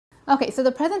Okay, so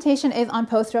the presentation is on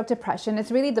post-stroke depression.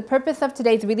 It's really, the purpose of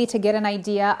today is really to get an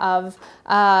idea of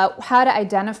how to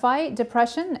identify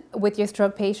depression with your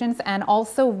stroke patients, and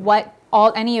also what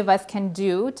any of us can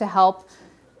do to help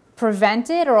prevent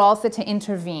it, or also to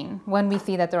intervene when we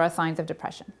see that there are signs of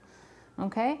depression.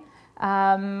 Okay,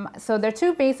 so there are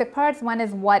two basic parts. One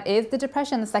is what is the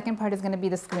depression. The second part is going to be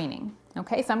the screening.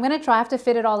 Okay, so I'm going to try, I have to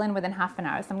fit it all in within half an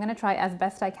hour, so I'm going to try as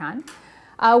best I can.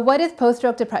 What is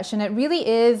post-stroke depression? It really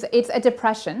is, it's a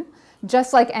depression,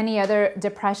 just like any other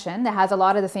depression that has a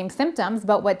lot of the same symptoms,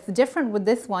 but what's different with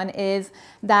this one is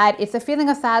that it's a feeling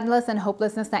of sadness and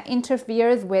hopelessness that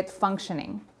interferes with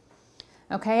functioning.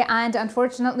 Okay, and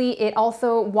unfortunately it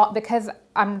also, because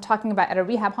I'm talking about at a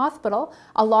rehab hospital,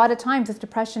 a lot of times this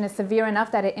depression is severe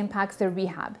enough that it impacts their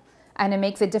rehab, and it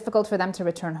makes it difficult for them to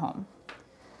return home,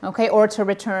 okay, or to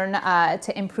return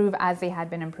to improve as they had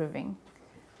been improving.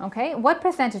 Okay, what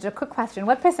percentage, a quick question,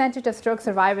 what percentage of stroke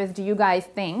survivors do you guys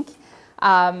think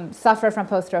suffer from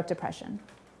post-stroke depression?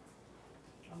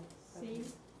 C.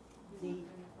 D.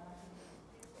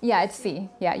 Yeah, it's C.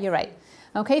 Yeah, you're right.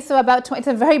 Okay, so about, it's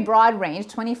a very broad range,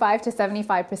 25 to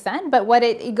 75%, but what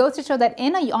it goes to show that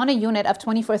on a unit of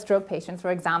 24 stroke patients, for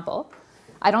example,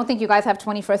 I don't think you guys have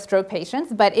 24 stroke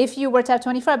patients, but if you were to have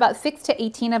 24, about 6 to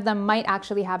 18 of them might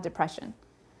actually have depression.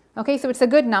 Okay, so it's a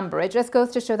good number. It just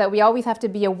goes to show that we always have to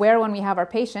be aware when we have our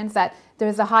patients that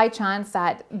there's a high chance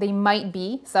that they might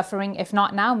be suffering, if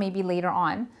not now, maybe later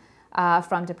on,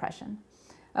 from depression.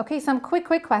 Okay, some quick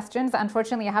questions.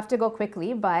 Unfortunately, I have to go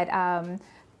quickly, but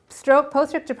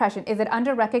post-stroke depression, is it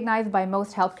under-recognized by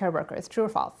most healthcare workers? True or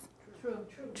false? True.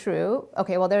 True.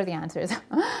 Okay, well, there are the answers.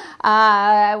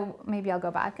 Maybe I'll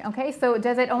go back. Okay, so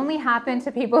does it only happen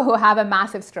to people who have a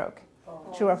massive stroke?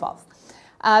 False. True or false?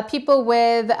 People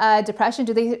with depression,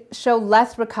 do they show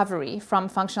less recovery from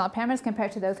functional impairments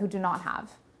compared to those who do not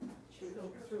have?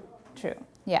 True.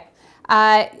 Yeah.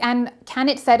 And can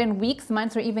it set in weeks,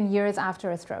 months, or even years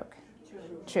after a stroke?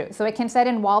 True. So it can set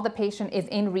in while the patient is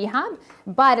in rehab,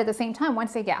 but at the same time,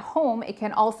 once they get home, it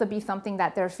can also be something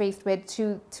that they're faced with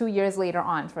two years later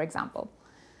on, for example.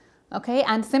 Okay,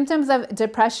 and symptoms of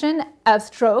depression, of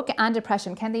stroke and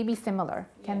depression, can they be similar?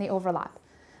 Can they overlap?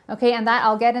 Okay, and that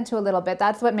I'll get into a little bit.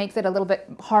 That's what makes it a little bit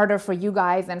harder for you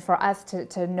guys and for us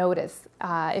to notice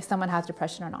if someone has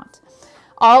depression or not.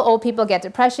 All old people get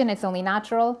depression. It's only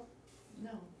natural?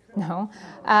 No.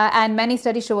 And many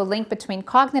studies show a link between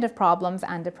cognitive problems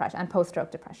and depression and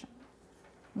post-stroke depression.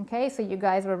 Okay, so you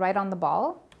guys were right on the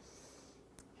ball.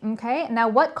 Okay, now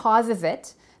what causes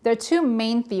it? There are two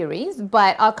main theories,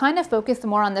 but I'll kind of focus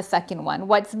more on the second one.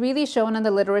 What's really shown in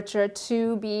the literature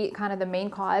to be kind of the main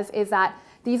cause is that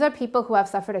these are people who have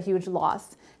suffered a huge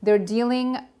loss. They're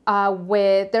dealing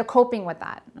they're coping with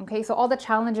that, okay? So all the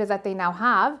challenges that they now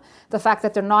have, the fact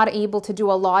that they're not able to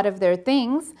do a lot of their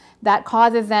things, that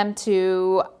causes them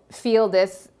to feel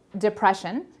this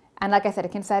depression. And like I said,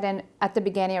 it can set in at the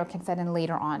beginning or it can set in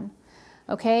later on,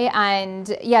 okay?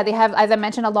 And yeah, they have, as I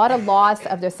mentioned, a lot of loss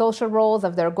of their social roles,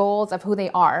 of their goals, of who they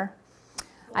are.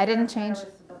 I didn't change.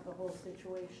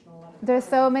 There's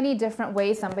so many different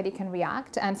ways somebody can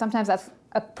react, and sometimes as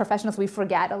professionals we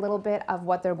forget a little bit of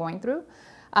what they're going through.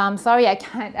 Sorry,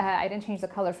 I didn't change the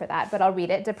color for that, but I'll read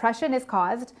it. Depression is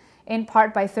caused in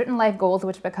part by certain life goals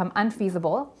which become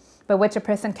unfeasible, but which a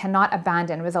person cannot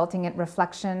abandon, resulting in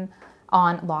reflection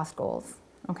on lost goals.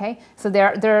 Okay, so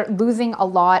they're losing a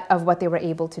lot of what they were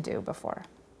able to do before.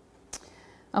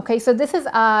 Okay, so this is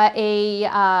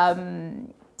a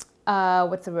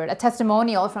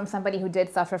testimonial from somebody who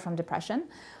did suffer from depression.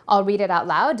 I'll read it out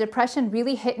loud. Depression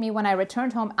really hit me when I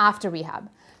returned home after rehab.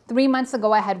 3 months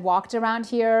ago, I had walked around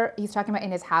here. He's talking about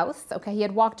in his house. Okay, he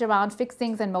had walked around, fixed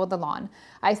things, and mowed the lawn.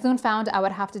 I soon found I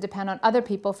would have to depend on other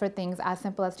people for things as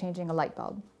simple as changing a light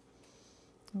bulb.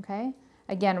 Okay,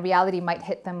 again, reality might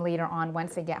hit them later on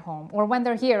once they get home, or when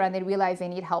they're here and they realize they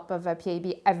need help of a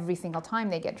PAB every single time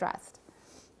they get dressed.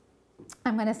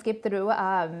 I'm going to skip through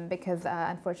because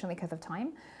unfortunately because of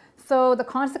time. So the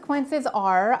consequences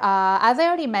are, as I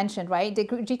already mentioned, right,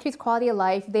 decreased quality of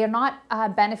life. They're not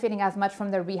benefiting as much from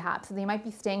their rehab, so they might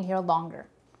be staying here longer.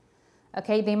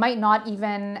 Okay, they might not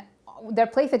even, their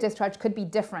place of discharge could be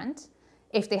different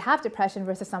if they have depression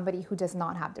versus somebody who does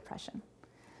not have depression.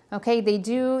 Okay,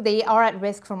 they are at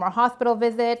risk for more hospital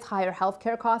visits, higher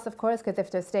healthcare costs, of course, because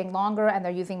if they're staying longer and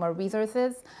they're using more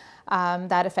resources,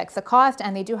 that affects the cost,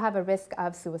 and they do have a risk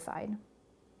of suicide.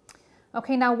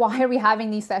 Okay, now why are we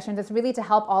having these sessions? It's really to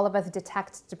help all of us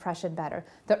detect depression better.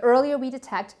 The earlier we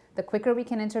detect, the quicker we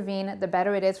can intervene, the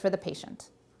better it is for the patient.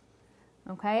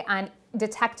 Okay, and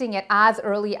detecting it as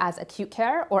early as acute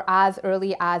care or as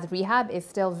early as rehab is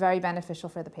still very beneficial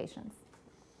for the patients.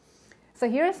 So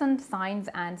here are some signs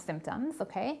and symptoms,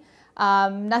 okay?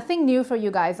 Nothing new for you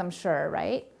guys, I'm sure,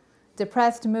 right?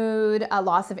 Depressed mood, a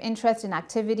loss of interest in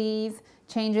activities,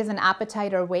 changes in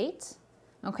appetite or weight.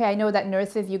 Okay, I know that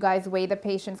nurses, you guys weigh the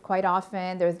patients quite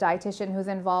often. There's a dietitian who's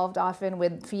involved often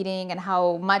with feeding and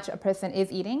how much a person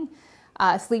is eating.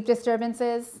 Sleep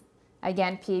disturbances.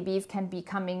 Again, PABs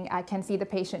can see the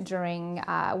patient during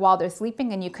while they're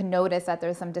sleeping, and you can notice that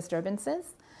there's some disturbances.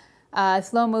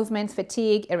 Slow movements,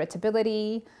 fatigue,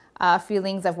 irritability,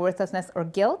 feelings of worthlessness or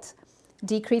guilt,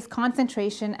 decreased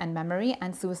concentration and memory,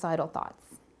 and suicidal thoughts.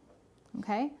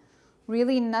 Okay?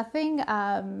 Really nothing,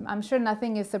 I'm sure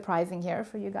nothing is surprising here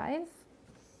for you guys.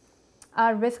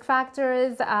 Risk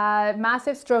factors,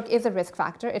 massive stroke is a risk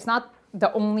factor. It's not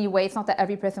the only way, it's not that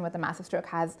every person with a massive stroke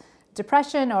has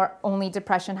depression, or only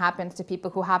depression happens to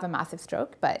people who have a massive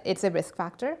stroke, but it's a risk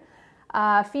factor.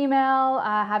 Female,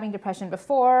 having depression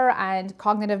before, and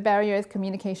cognitive barriers,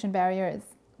 communication barriers,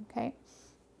 okay?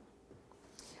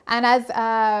 And as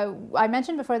I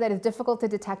mentioned before, that it's difficult to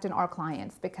detect in our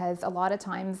clients because a lot of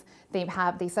times they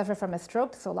suffer from a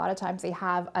stroke, so a lot of times they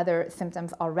have other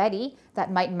symptoms already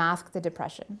that might mask the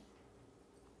depression.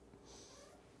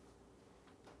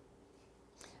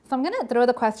 So I'm going to throw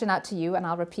the question out to you, and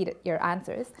I'll repeat your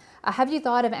answers. Have you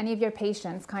thought of any of your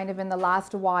patients kind of in the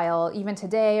last while, even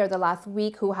today or the last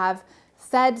week, who have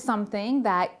said something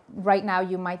that right now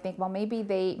you might think, well, maybe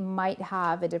they might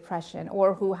have a depression,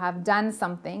 or who have done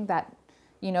something that,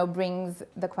 you know, brings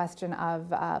the question of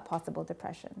possible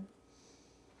depression?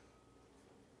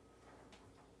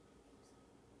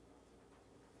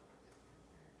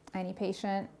 Any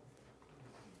patient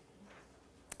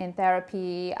in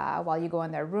therapy while you go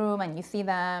in their room and you see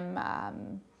them?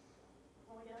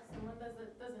 Well, yeah, someone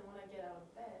doesn't want to get out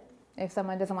of bed. If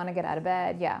someone doesn't want to get out of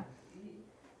bed, yeah.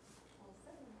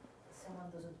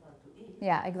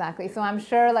 Yeah, exactly. So I'm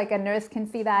sure like a nurse can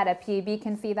see that, a PAB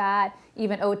can see that,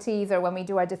 even OTs, or when we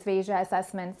do our dysphagia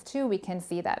assessments too, we can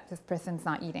see that this person's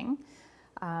not eating.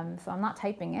 So I'm not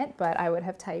typing it, but I would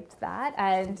have typed that.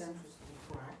 And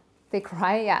they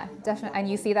cry, yeah, definitely. And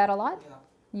you see that a lot?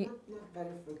 Yeah. Not very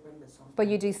frequent, but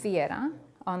you do see it, huh?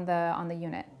 Yeah. On the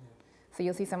unit. Yeah. So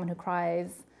you'll see someone who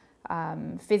cries.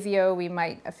 A physio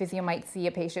might see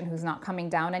a patient who's not coming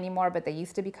down anymore, but they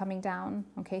used to be coming down.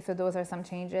 Okay, so those are some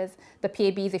changes. The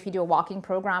PABs, if you do a walking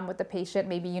program with the patient,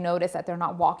 maybe you notice that they're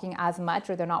not walking as much,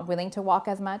 or they're not willing to walk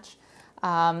as much.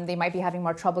 They might be having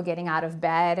more trouble getting out of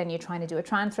bed, and you're trying to do a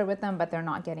transfer with them, but they're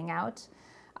not getting out.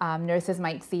 Nurses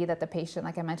might see that the patient,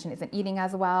 like I mentioned, isn't eating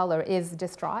as well or is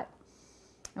distraught.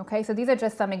 Okay, so these are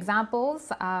just some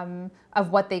examples of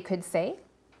what they could say.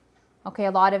 Okay,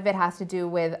 a lot of it has to do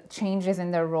with changes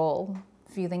in their role,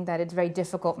 feeling that it's very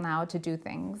difficult now to do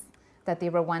things that they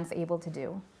were once able to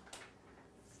do.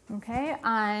 Okay,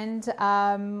 and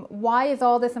why is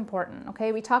all this important?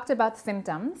 Okay, we talked about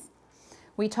symptoms.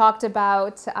 We talked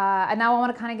about, and now I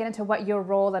want to kind of get into what your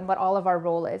role and what all of our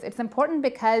role is. It's important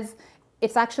because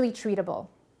it's actually treatable.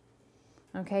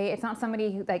 Okay, it's not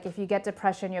somebody who, like, if you get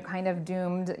depression, you're kind of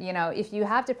doomed. You know, if you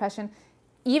have depression,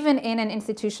 even in an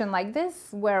institution like this,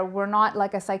 where we're not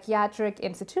like a psychiatric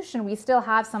institution, we still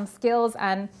have some skills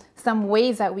and some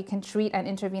ways that we can treat and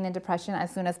intervene in depression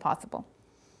as soon as possible.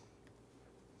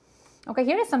 Okay,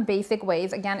 here are some basic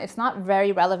ways. Again, it's not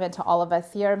very relevant to all of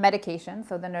us here. Medication,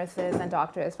 so the nurses and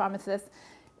doctors, pharmacists.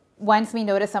 Once we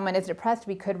notice someone is depressed,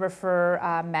 we could refer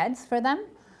meds for them.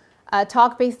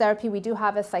 Talk-based therapy, we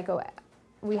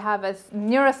have a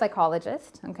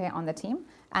neuropsychologist, okay, on the team,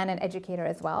 and an educator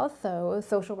as well, so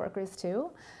social workers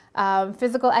too.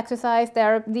 Physical exercise,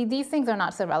 therapy, these things are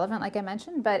not so relevant, like I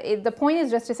mentioned, but the point is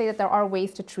just to say that there are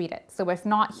ways to treat it. So if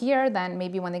not here, then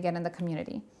maybe when they get in the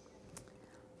community.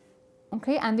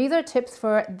 Okay, and these are tips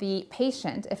for the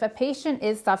patient. If a patient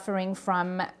is suffering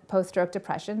from post-stroke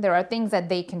depression, there are things that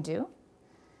they can do.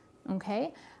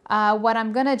 Okay, what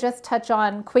I'm gonna just touch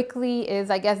on quickly is,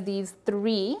 I guess, these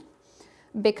three,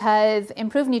 because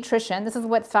improved nutrition, this is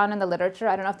what's found in the literature.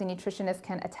 I don't know if the nutritionist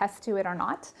can attest to it or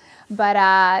not,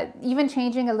 but even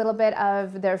changing a little bit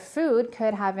of their food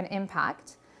could have an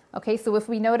impact. Okay, so if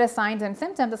we notice signs and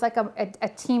symptoms, it's like a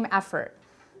team effort,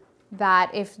 that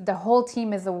if the whole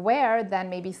team is aware, then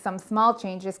maybe some small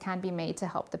changes can be made to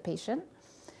help the patient.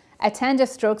 Attend a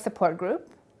stroke support group.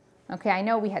 Okay, I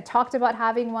know we had talked about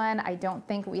having one. I don't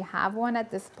think we have one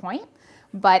at this point,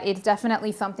 but it's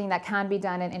definitely something that can be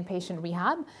done in inpatient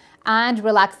rehab. And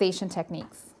relaxation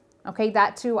techniques. Okay,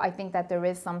 that too, I think that there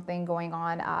is something going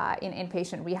on in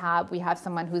inpatient rehab. We have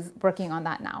someone who's working on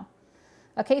that now.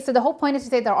 Okay, so the whole point is to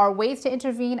say there are ways to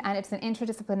intervene, and it's an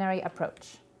interdisciplinary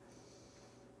approach.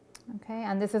 Okay,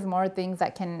 and this is more things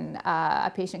that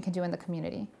a patient can do in the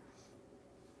community.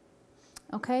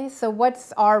 Okay, so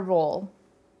what's our role?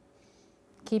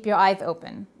 Keep your eyes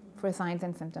open for signs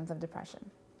and symptoms of depression.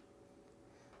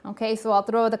 Okay, so I'll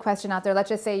throw the question out there. Let's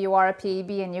just say you are a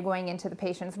PEB and you're going into the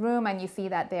patient's room and you see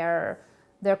that they're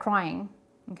crying.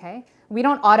 Okay, we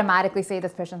don't automatically say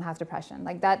this person has depression.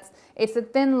 Like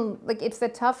it's a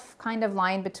tough kind of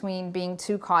line between being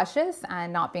too cautious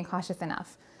and not being cautious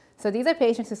enough. So these are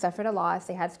patients who suffered a loss,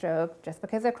 they had stroke. Just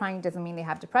because they're crying doesn't mean they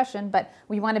have depression, but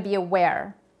we want to be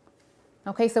aware.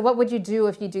 Okay, so what would you do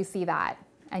if you do see that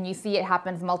and you see it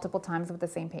happens multiple times with the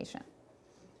same patient?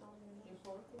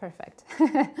 Perfect.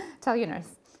 Tell your nurse.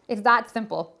 It's that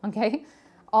simple, okay?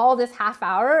 All this half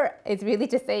hour is really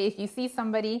to say if you see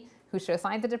somebody who shows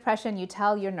signs of depression, you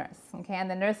tell your nurse, okay? And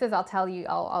the nurses,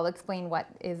 I'll explain what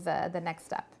is the next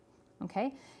step,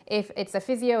 okay? If it's a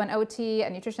physio, an OT, a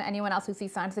nutrition, anyone else who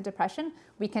sees signs of depression,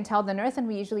 we can tell the nurse and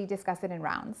we usually discuss it in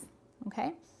rounds,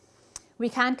 okay? We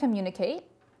can communicate,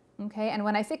 okay? And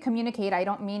when I say communicate, I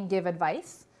don't mean give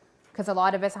advice, because a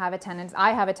lot of us have a tendency,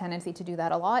 I have a tendency to do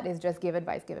that a lot, is just give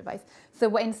advice, give advice.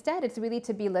 So instead, it's really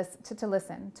to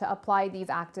listen, to apply these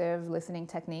active listening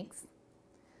techniques.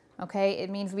 Okay, it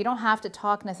means we don't have to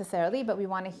talk necessarily, but we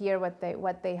want to hear what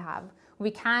they have.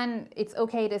 It's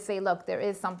okay to say, look, there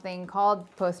is something called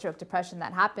post-stroke depression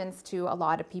that happens to a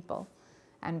lot of people.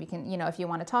 And we can, if you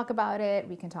want to talk about it,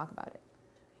 we can talk about it.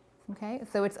 Okay,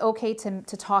 so it's okay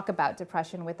to talk about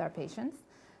depression with our patients.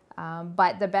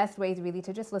 But the best way is really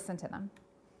to just listen to them.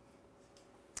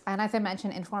 And as I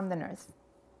mentioned, inform the nurse.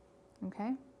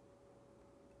 Okay?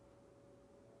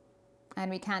 And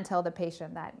we can tell the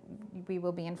patient that we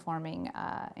will be informing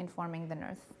the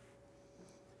nurse.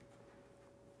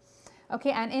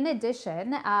 Okay, and in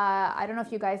addition, I don't know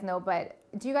if you guys know, but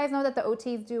do you guys know that the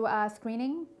OTs do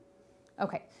screening?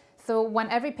 Okay, so when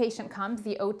every patient comes,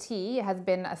 the OT has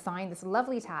been assigned this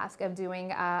lovely task of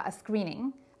doing a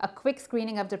screening, a quick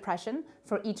screening of depression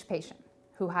for each patient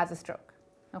who has a stroke.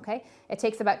 Okay, it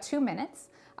takes about 2 minutes.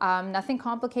 Nothing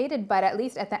complicated, but at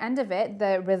least at the end of it,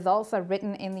 the results are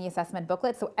written in the assessment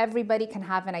booklet so everybody can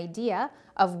have an idea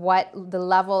of what the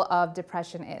level of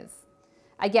depression is.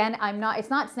 Again, it's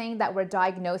not saying that we're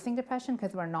diagnosing depression,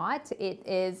 because we're not. It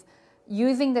is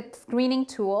using the screening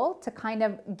tool to kind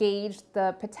of gauge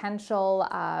the potential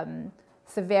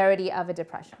severity of a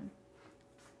depression.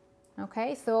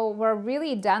 Okay, so we're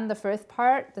really done the first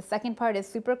part. The second part is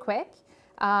super quick.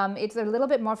 It's a little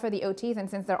bit more for the OTs, and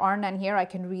since there are none here, I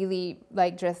can really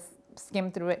just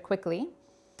skim through it quickly.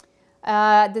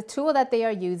 The tool that they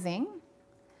are using,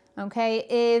 okay,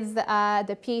 is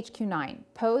the PHQ-9,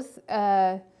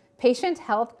 Patient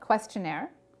Health Questionnaire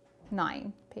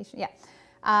 9.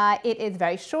 It is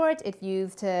very short. It's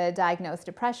used to diagnose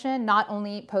depression, not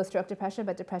only post-stroke depression,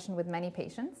 but depression with many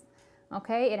patients.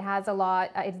 Okay, it has a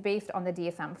lot. It's based on the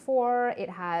DSM-4. It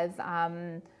has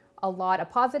a lot of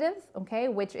positives, okay,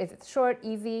 which is it's short,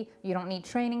 easy, you don't need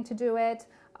training to do it.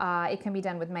 It can be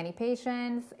done with many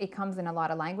patients. It comes in a lot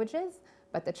of languages.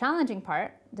 But the challenging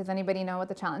part, does anybody know what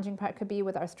the challenging part could be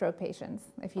with our stroke patients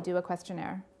if you do a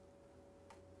questionnaire?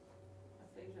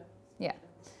 Aphasia. Yeah.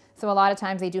 So a lot of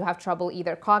times they do have trouble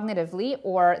either cognitively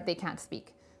or they can't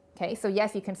speak. Okay, so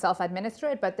yes, you can self-administer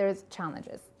it, but there's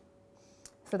challenges.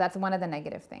 So that's one of the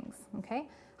negative things, okay?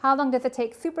 How long does it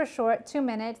take? Super short, 2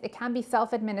 minutes. It can be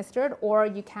self-administered, or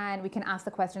we can ask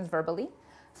the questions verbally.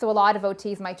 So a lot of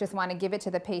OTs might just want to give it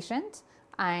to the patient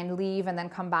and leave and then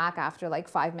come back after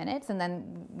 5 minutes, and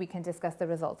then we can discuss the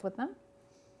results with them.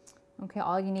 Okay,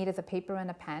 all you need is a paper and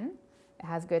a pen. It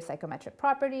has good psychometric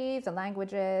properties, the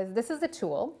languages. This is the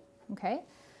tool, okay?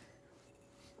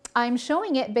 I'm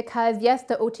showing it because, yes,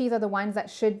 the OTs are the ones that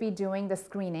should be doing the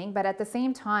screening, but at the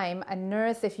same time, a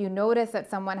nurse, if you notice that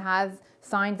someone has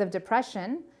signs of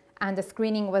depression and the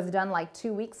screening was done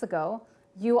 2 weeks ago,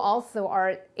 you also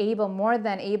are more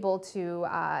than able to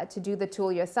do the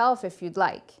tool yourself if you'd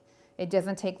like. It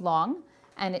doesn't take long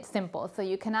and it's simple. So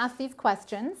you can ask these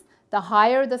questions. The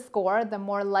higher the score, the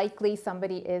more likely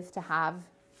somebody is to have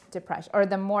depression, or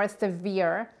the more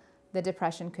severe the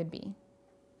depression could be.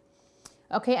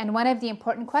 Okay, and one of the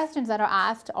important questions that are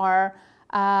asked are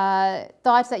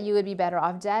thoughts that you would be better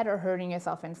off dead or hurting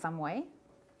yourself in some way.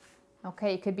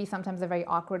 Okay, it could be sometimes a very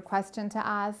awkward question to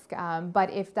ask, but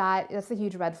that's a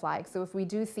huge red flag. So if we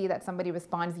do see that somebody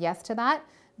responds yes to that,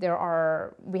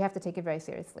 we have to take it very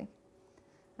seriously.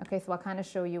 Okay, so I'll kind of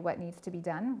show you what needs to be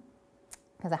done,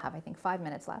 because I have, I think, 5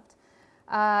 minutes left.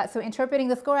 So interpreting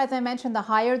the score, as I mentioned, the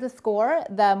higher the score,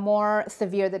 the more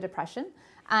severe the depression.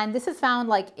 And this is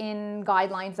found in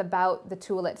guidelines about the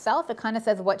tool itself. It kind of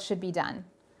says what should be done.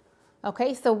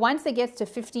 Okay, so once it gets to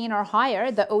 15 or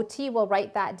higher, the OT will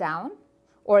write that down,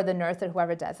 or the nurse or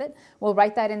whoever does it. We'll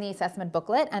write that in the assessment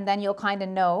booklet, and then you'll kind of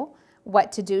know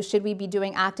what to do. Should we be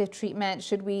doing active treatment?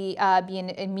 Should we be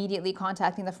immediately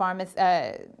contacting the pharmacist,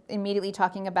 immediately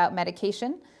talking about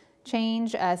medication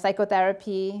change,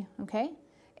 psychotherapy, okay?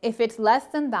 If it's less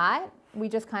than that, we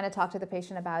just kind of talk to the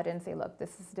patient about it and say, look,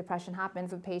 this is depression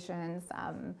happens with patients.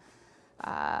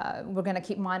 We're going to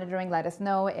keep monitoring. Let us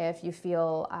know if you feel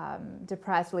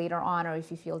depressed later on or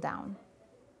if you feel down,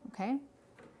 okay?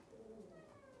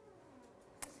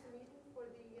 For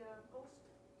the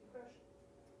post-depression.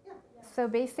 So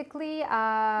basically,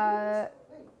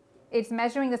 it's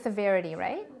measuring the severity,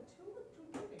 right?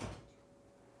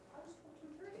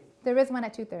 There is one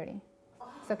at 2:30.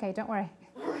 It's okay, don't worry.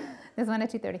 There's one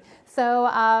at 2:30. So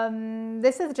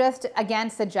this is just, again,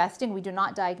 suggesting. We do not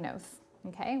diagnose,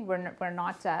 okay? We're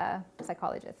not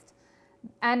psychologists.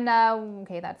 And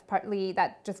okay,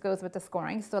 that just goes with the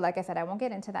scoring. So like I said, I won't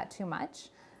get into that too much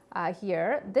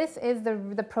here. This is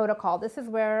the protocol. This is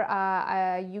where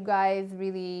you guys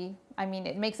really, I mean,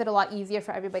 it makes it a lot easier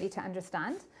for everybody to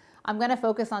understand. I'm going to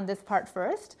focus on this part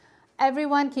first.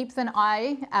 Everyone keeps an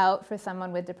eye out for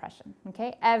someone with depression,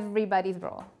 okay? Everybody's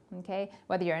role, okay?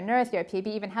 Whether you're a nurse, you're a PAB,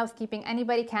 even housekeeping,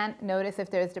 anybody can notice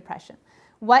if there's depression.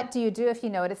 What do you do if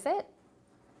you notice it?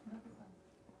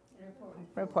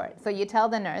 Report. So you tell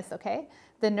the nurse, okay?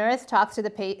 The nurse talks to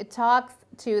the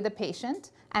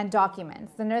patient and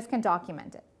documents. The nurse can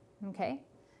document it, okay?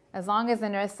 As long as the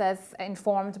nurse says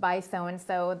informed by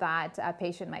so-and-so that a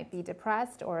patient might be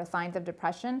depressed or signs of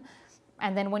depression.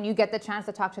 And then when you get the chance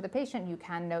to talk to the patient, you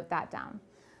can note that down,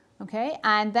 okay?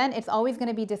 And then it's always going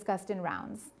to be discussed in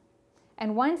rounds.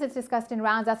 And once it's discussed in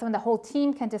rounds, that's when the whole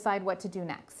team can decide what to do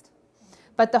next.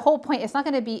 But the whole point, it's not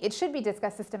going to be, it should be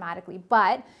discussed systematically.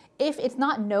 But if it's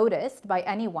not noticed by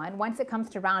anyone, once it comes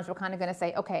to rounds, we're kind of going to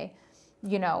say, okay,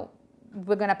 you know,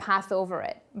 we're going to pass over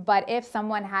it. But if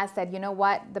someone has said, you know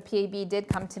what, the PAB did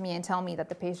come to me and tell me that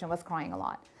the patient was crying a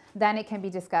lot, then it can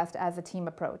be discussed as a team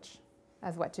approach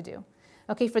as what to do.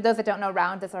 Okay, for those that don't know,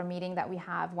 rounds is our meeting that we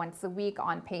have once a week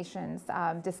on patients,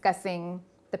 discussing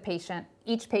the patient.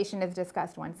 Each patient is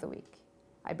discussed once a week,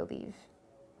 I believe.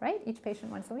 Right? Each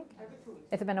patient once a week? Every 2 weeks.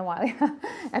 It's been a while.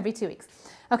 Every 2 weeks.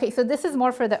 Okay, so this is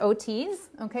more for the OTs.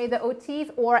 Okay, the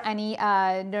OTs or any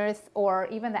nurse or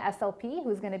even the SLP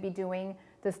who's going to be doing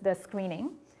the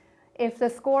screening. If the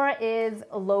score is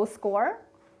a low score,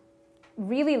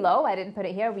 really low, I didn't put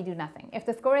it here, we do nothing. If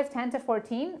the score is 10 to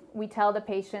 14, we tell the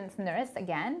patient's nurse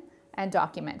again and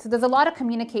document. So there's a lot of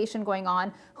communication going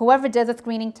on. Whoever does the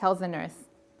screening tells the nurse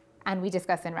and we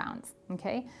discuss in rounds,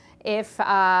 okay? If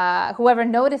whoever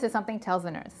notices something tells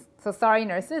the nurse. So sorry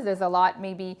nurses, there's a lot,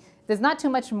 maybe, there's not too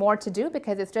much more to do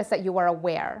because it's just that you are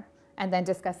aware and then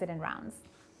discuss it in rounds.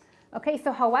 Okay,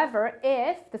 so however,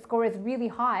 if the score is really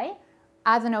high,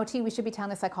 as an OT, we should be telling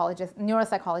the psychologist,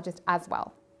 neuropsychologist as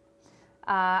well.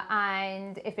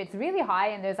 And if it's really high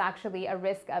and there's actually a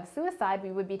risk of suicide,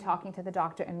 we would be talking to the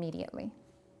doctor immediately,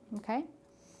 okay?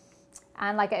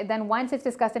 And then once it's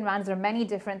discussed in rounds, there are many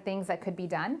different things that could be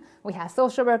done. We have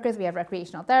social workers, we have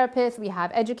recreational therapists, we have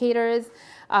educators,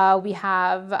 we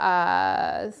have,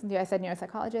 I said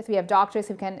neuropsychologists, we have doctors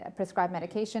who can prescribe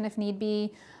medication if need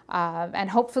be. And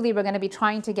hopefully we're going to be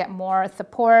trying to get more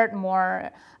support,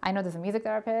 I know there's a music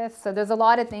therapist, so there's a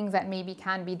lot of things that maybe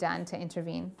can be done to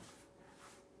intervene.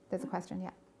 There's a question,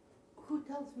 yeah. Who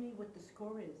tells me what the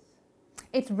score is?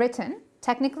 It's written.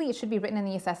 Technically, it should be written in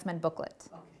the assessment booklet.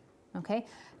 Okay. Okay?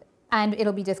 And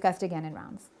it'll be discussed again in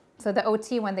rounds. So the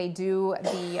OT, when they do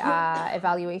the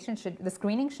evaluation, the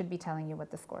screening should be telling you what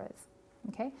the score is.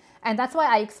 Okay? And that's why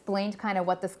I explained kind of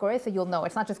what the score is, so you'll know.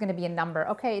 It's not just going to be a number.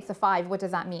 Okay, it's a 5. What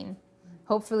does that mean?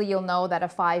 Hopefully, you'll know that a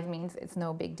 5 means it's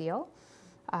no big deal.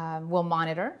 We'll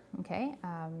monitor, okay?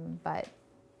 But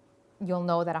you'll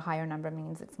know that a higher number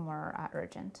means it's more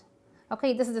urgent.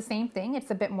 Okay, this is the same thing.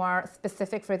 It's a bit more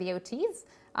specific for the OTs,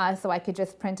 so I could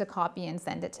just print a copy and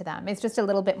send it to them. It's just a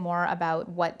little bit more about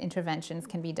what interventions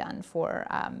can be done for,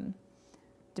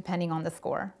 depending on the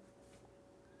score.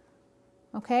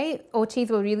 Okay, OTs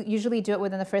will usually do it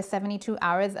within the first 72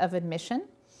 hours of admission,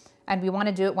 and we want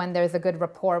to do it when there's a good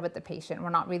rapport with the patient. We're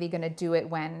not really going to do it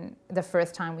when the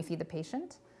first time we see the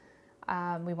patient.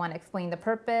 We want to explain the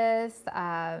purpose,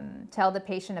 tell the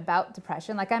patient about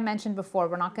depression. Like I mentioned before,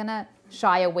 we're not going to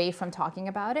shy away from talking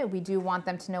about it. We do want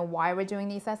them to know why we're doing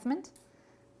the assessment,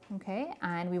 okay?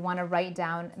 And we want to write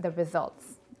down the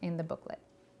results in the booklet.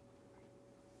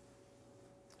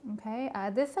 Okay,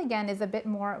 this again is a bit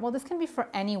more, well, this can be for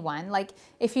anyone. Like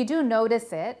if you do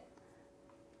notice it,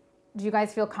 do you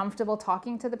guys feel comfortable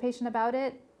talking to the patient about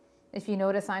it? If you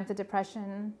notice signs of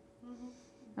depression?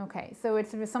 Okay, so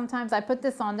it's sometimes I put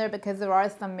this on there because there are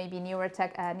some maybe newer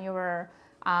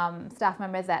staff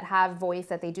members that have voice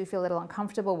that they do feel a little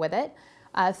uncomfortable with it.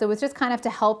 So it's just kind of to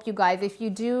help you guys.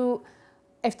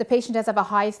 If the patient does have a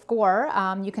high score,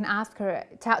 you can ask her,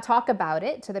 talk about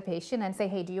it to the patient and say,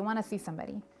 hey, do you want to see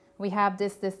somebody? We have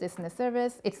this in the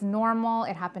service. It's normal.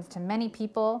 It happens to many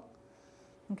people.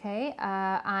 Okay,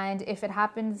 and if it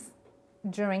happens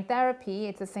during therapy,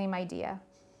 it's the same idea.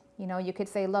 You know, you could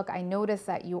say, look, I notice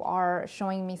that you are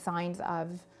showing me signs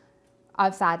of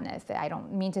sadness. I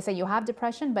don't mean to say you have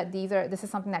depression, but this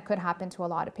is something that could happen to a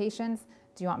lot of patients.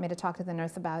 Do you want me to talk to the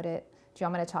nurse about it? Do you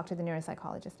want me to talk to the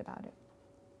neuropsychologist about it?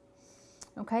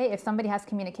 Okay, if somebody has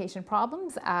communication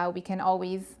problems, we can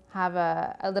always have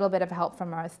a little bit of help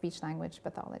from our speech language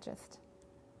pathologist.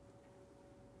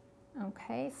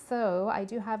 Okay, so I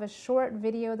do have a short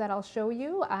video that I'll show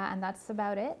you, and that's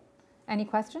about it. Any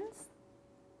questions?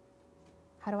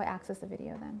 How do I access the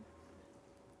video then?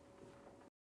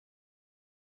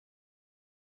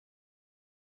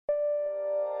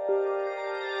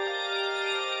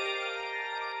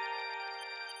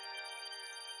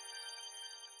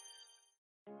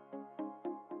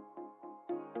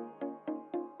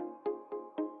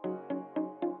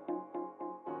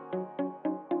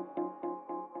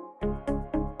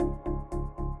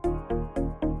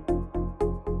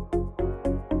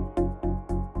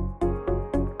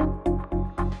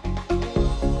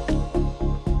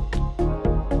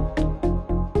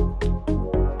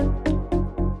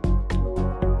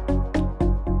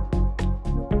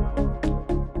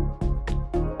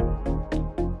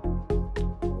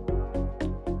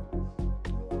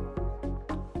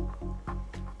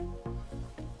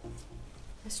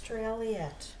 Mr.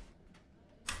 Elliott,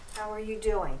 how are you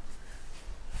doing?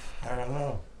 I don't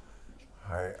know.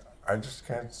 I just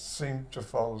can't seem to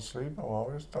fall asleep. I'm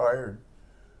always tired.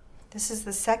 This is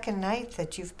the second night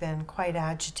that you've been quite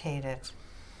agitated.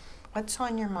 What's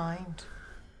on your mind?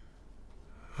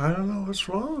 I don't know what's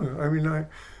wrong. I mean,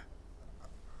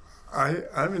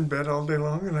 I'm in bed all day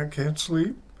long and I can't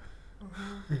sleep.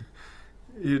 Mm-hmm.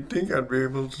 You'd think I'd be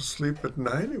able to sleep at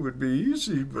night. It would be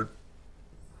easy, but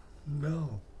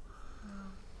no.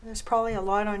 There's probably a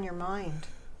lot on your mind.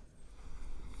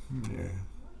 Yeah,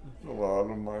 a lot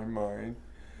on my mind.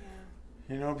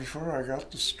 Yeah. You know, before I got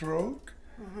the stroke,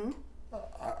 mm-hmm.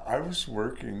 I was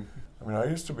working. I mean, I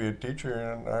used to be a teacher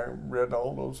and I read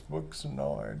all those books, and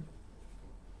now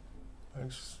I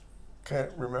just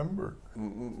can't remember.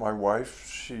 My wife,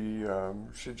 she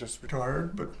just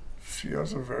retired, but she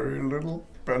has a very little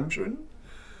pension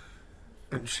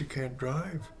and she can't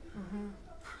drive. Mm-hmm.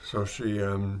 So she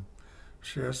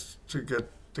has to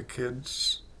get the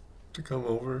kids to come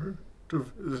over to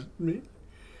visit me.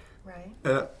 Right.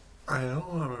 And I know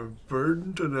I'm a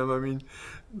burden to them. I mean,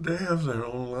 they have their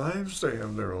own lives. They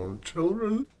have their own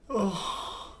children.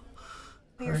 Oh.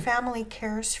 Your family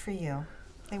cares for you.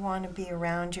 They want to be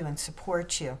around you and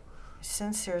support you.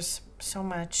 Since there's so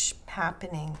much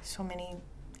happening, so many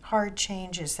hard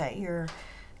changes that you're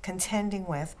contending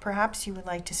with, perhaps you would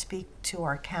like to speak to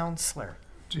our counselor.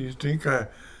 Do you think I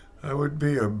would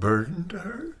be a burden to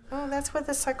her? Oh, that's what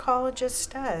the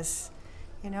psychologist does.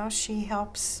 You know, she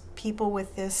helps people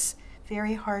with this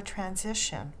very hard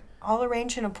transition. I'll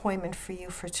arrange an appointment for you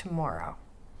for tomorrow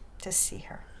to see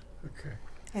her. Okay.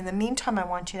 In the meantime, I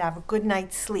want you to have a good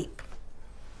night's sleep.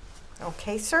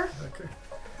 Okay, sir? Okay.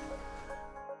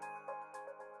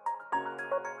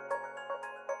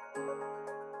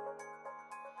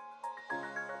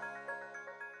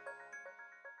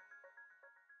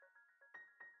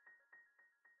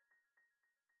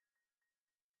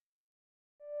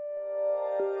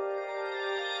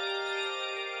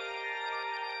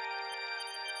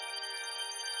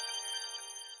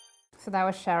 So that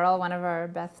was Cheryl, one of our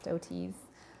best OTs.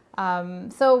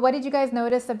 So what did you guys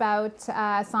notice about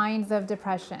signs of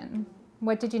depression?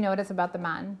 What did you notice about the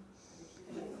man?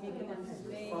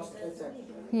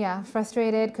 Yeah,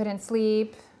 frustrated, couldn't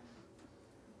sleep.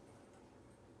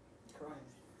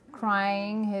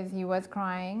 Crying, he was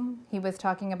crying. He was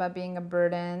talking about being a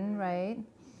burden, right?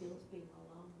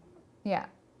 Yeah.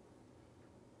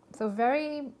 So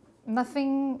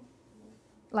nothing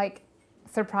like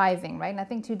surprising, right?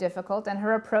 Nothing too difficult. And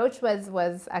her approach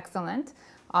was excellent.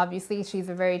 Obviously, she's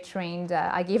a very trained,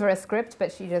 I gave her a script,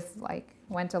 but she just like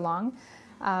went along.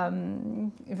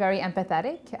 very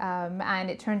empathetic. And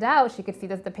it turned out she could see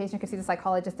the patient could see the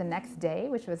psychologist the next day,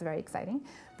 which was very exciting.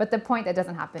 But the point, that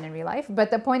doesn't happen in real life, but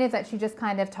the point is that she just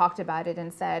kind of talked about it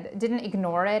and said, didn't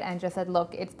ignore it, and just said,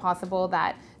 look, it's possible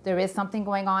that there is something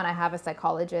going on. I have a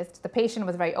psychologist. The patient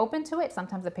was very open to it.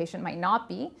 Sometimes the patient might not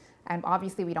be. And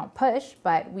obviously we don't push,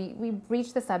 but we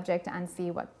breach the subject and see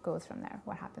what goes from there,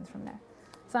 what happens from there.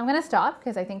 So I'm going to stop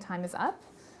because I think time is up.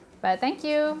 But thank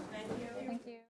you. Thank you.